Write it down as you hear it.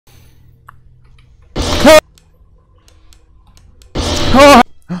Ah!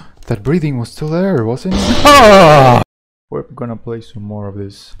 That breathing was still there, wasn't it? Ah! We're gonna play some more of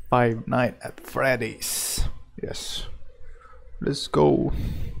this Five Nights at Freddy's. Yes. Let's go.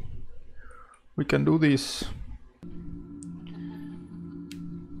 We can do this.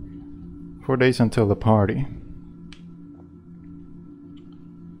 4 days until the party.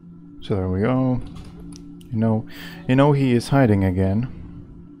 So there we go. You know he is hiding again.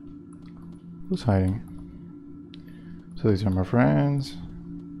 Who's hiding? So these are my friends.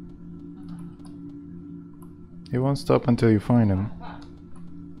 He won't stop until you find him.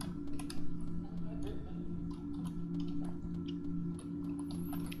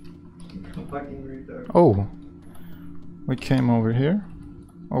 Oh, we came over here?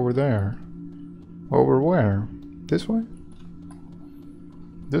 Over there? Over where? This way?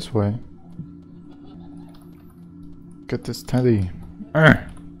 This way? Get this teddy.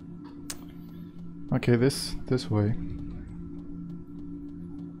 Okay, this way.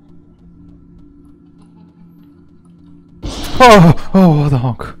 Oh, what the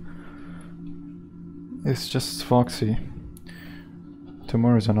honk. It's just Foxy.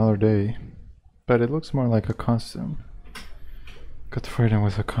 Tomorrow's another day. But it looks more like a costume. Got Freddy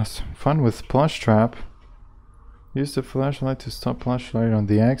with a costume. Fun with plush trap. Use the flashlight to stop flashlight on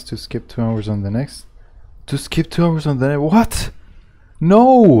the X to skip 2 hours on the next. To skip 2 hours on the next. What?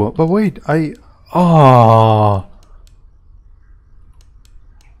 No! But wait, Ah!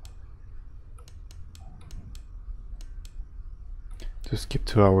 To skip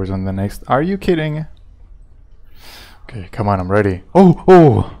 2 hours on the next. Are you kidding? Okay, come on, I'm ready.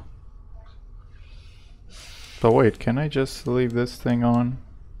 Oh! But wait, can I just leave this thing on?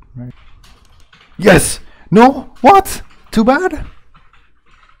 Right. Yes! No? What? Too bad?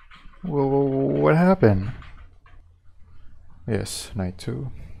 Well, what happened? Yes, night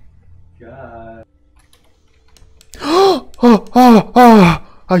 2. God.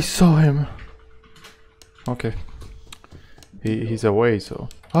 I saw him. Okay. He's away, so.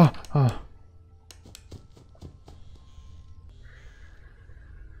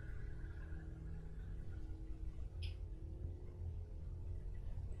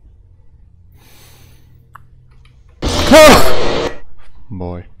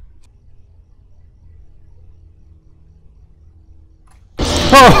 Boy.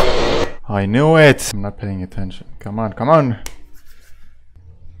 I knew it! I'm not paying attention. Come on, come on!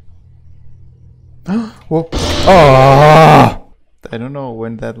 Whoa. I don't know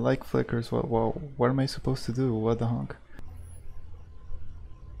when that light flickers. What am I supposed to do? What the honk?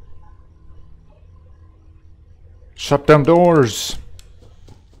 Shut them doors!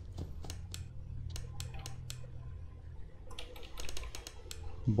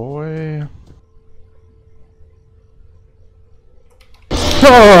 Boy.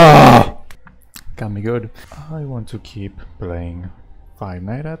 Got me good. I want to keep playing Five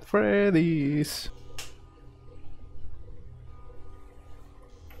Nights at Freddy's.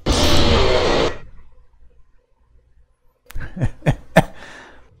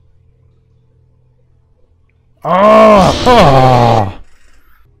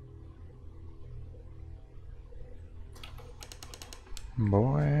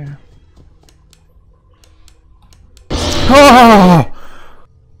 Boy.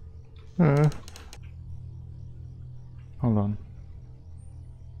 Hold on.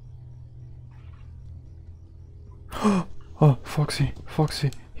 Oh, Foxy,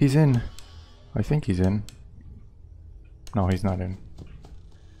 he's in. I think he's in. No, he's not in.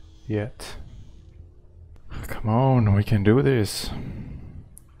 Yet. Come on, we can do this.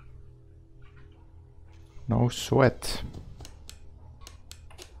 No sweat.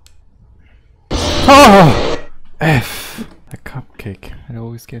 F! A cupcake. It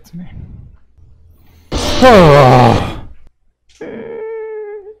always gets me.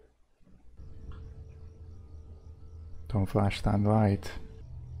 Don't flash that light.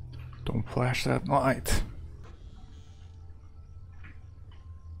 Don't flash that light.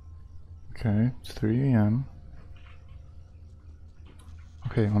 Okay, it's 3 AM.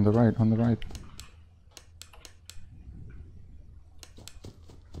 Okay, on the right, on the right.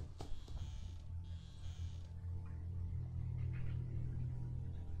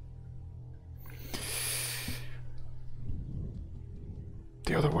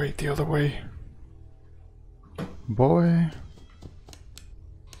 The other way, the other way. Boy.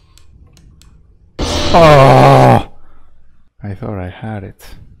 Oh! I thought I had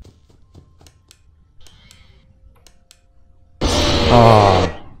it.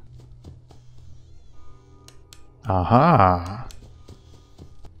 Oh. Aha.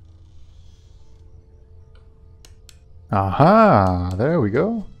 Aha, there we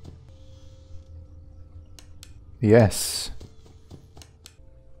go. Yes.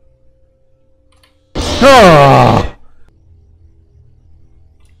 Ah!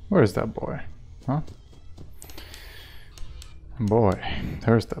 Where is that boy? Huh? Boy,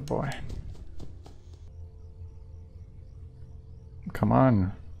 there's that boy. Come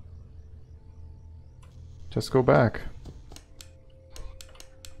on. Just go back.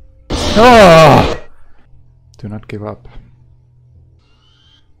 Ah! Do not give up.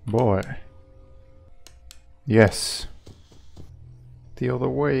 Boy. Yes. The other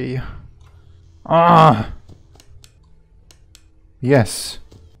way. Ah! Yes.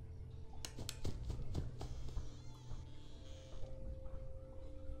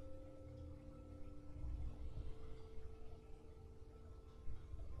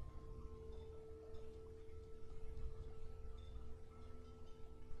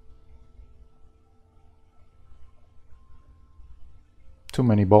 Too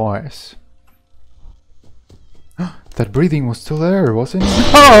many boys. That breathing was still there, wasn't it?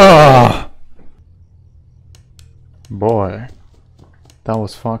 Ah! Boy, that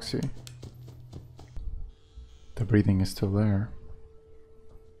was foxy. The breathing is still there.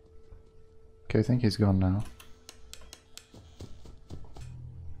 Okay, I think he's gone now.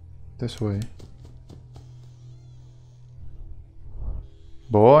 This way.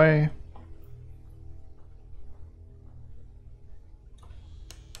 Boy.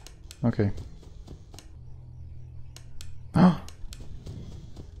 Okay. Ah!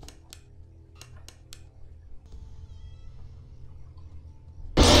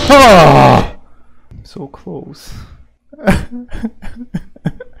 Ah! So close.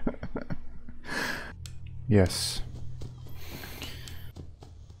 Yes.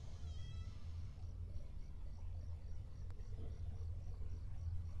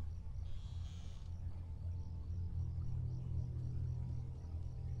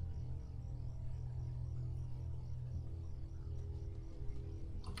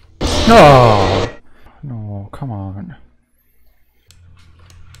 No! No, come on.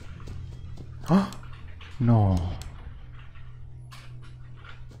 No.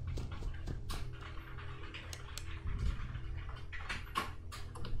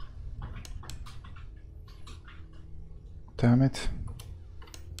 Damn it.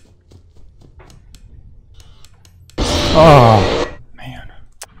 Oh, man.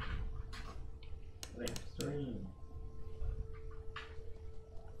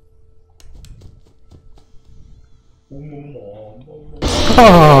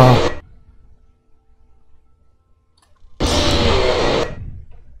 Oh.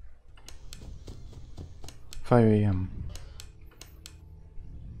 5 a.m.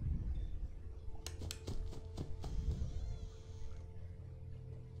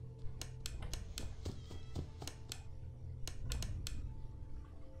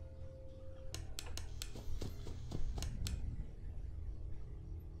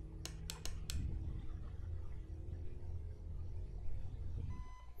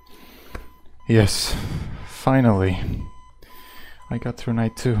 Yes, finally. I got through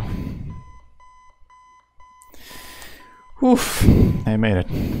night 2. Oof, I made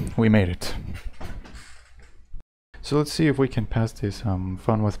it. We made it. So let's see if we can pass this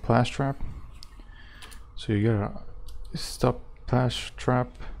fun with Plash Trap. So you gotta stop Plash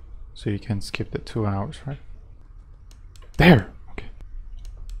Trap so you can skip the 2 hours, right? There! Okay.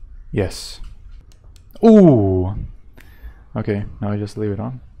 Yes. Ooh! Okay, now I just leave it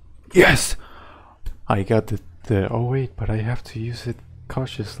on. Yes! I got the oh wait, but I have to use it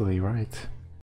cautiously, right?